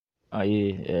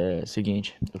Aí,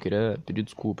 seguinte, eu queria pedir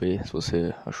desculpa aí se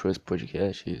você achou esse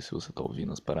podcast e se você tá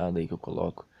ouvindo as paradas aí que eu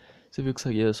coloco. Você viu que isso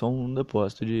aqui é só um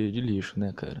depósito de lixo,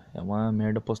 né, cara? É uma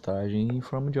merda postagem em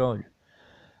forma de áudio.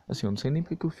 Assim, eu não sei nem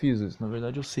porque que eu fiz isso. Na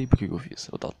verdade, eu sei porque que eu fiz.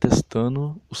 Eu tava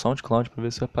testando o SoundCloud pra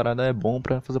ver se a parada é bom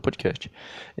pra fazer podcast.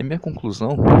 E minha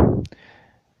conclusão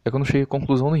é que eu não cheguei a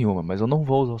conclusão nenhuma, mas eu não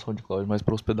vou usar o SoundCloud mais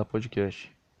pra hospedar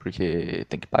podcast. Porque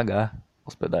tem que pagar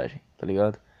hospedagem, tá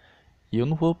ligado? E eu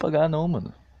não vou pagar não,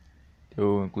 mano.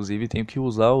 Eu, inclusive, tenho que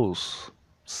usar os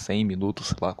 100 minutos,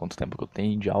 sei lá quanto tempo que eu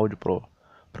tenho de áudio pro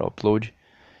upload.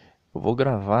 Eu vou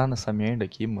gravar nessa merda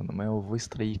aqui, mano, mas eu vou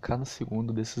extrair cada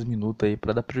segundo desses minutos aí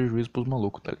pra dar prejuízo pros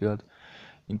malucos, tá ligado?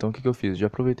 Então o que que eu fiz? Já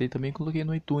aproveitei também e coloquei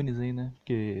no iTunes aí, né?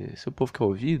 Porque se o povo quer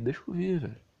ouvir, deixa eu ouvir,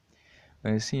 velho.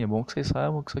 Mas sim, é bom que vocês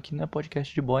saibam que isso aqui não é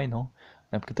podcast de boy, não.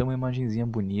 Não é porque tem uma imagenzinha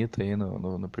bonita aí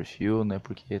no perfil, não é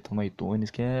porque tá no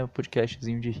iTunes, que é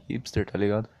podcastzinho de hipster, tá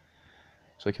ligado?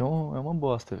 Isso aqui é uma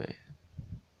bosta, velho.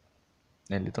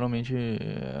 É literalmente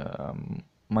a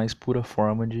mais pura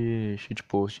forma de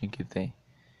shitposting que tem.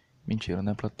 Mentira,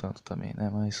 não é pra tanto também, né?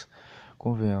 Mas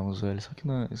convenhamos, velho. Isso aqui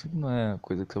não é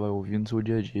coisa que você vai ouvir no seu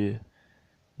dia a dia.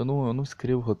 Eu não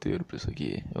escrevo roteiro pra isso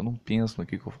aqui. Eu não penso no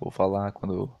que eu vou falar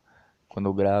quando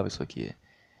eu gravo isso aqui.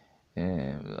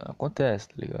 É, acontece,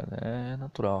 tá ligado? É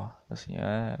natural. Assim,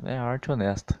 é arte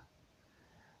honesta.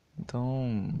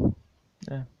 Então,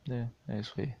 é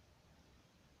isso aí.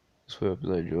 Isso foi o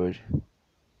episódio de hoje.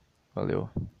 Valeu,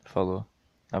 falou.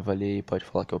 Avalie aí, pode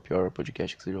falar que é o pior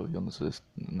podcast que você já ouviu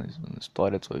na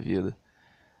história da sua vida.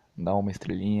 Dá uma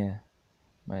estrelinha,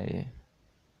 mas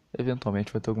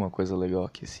eventualmente vai ter alguma coisa legal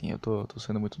aqui sim. Eu tô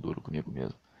sendo muito duro comigo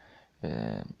mesmo.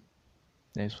 É,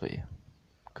 é isso aí.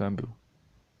 Câmbio.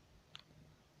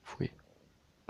 Fui.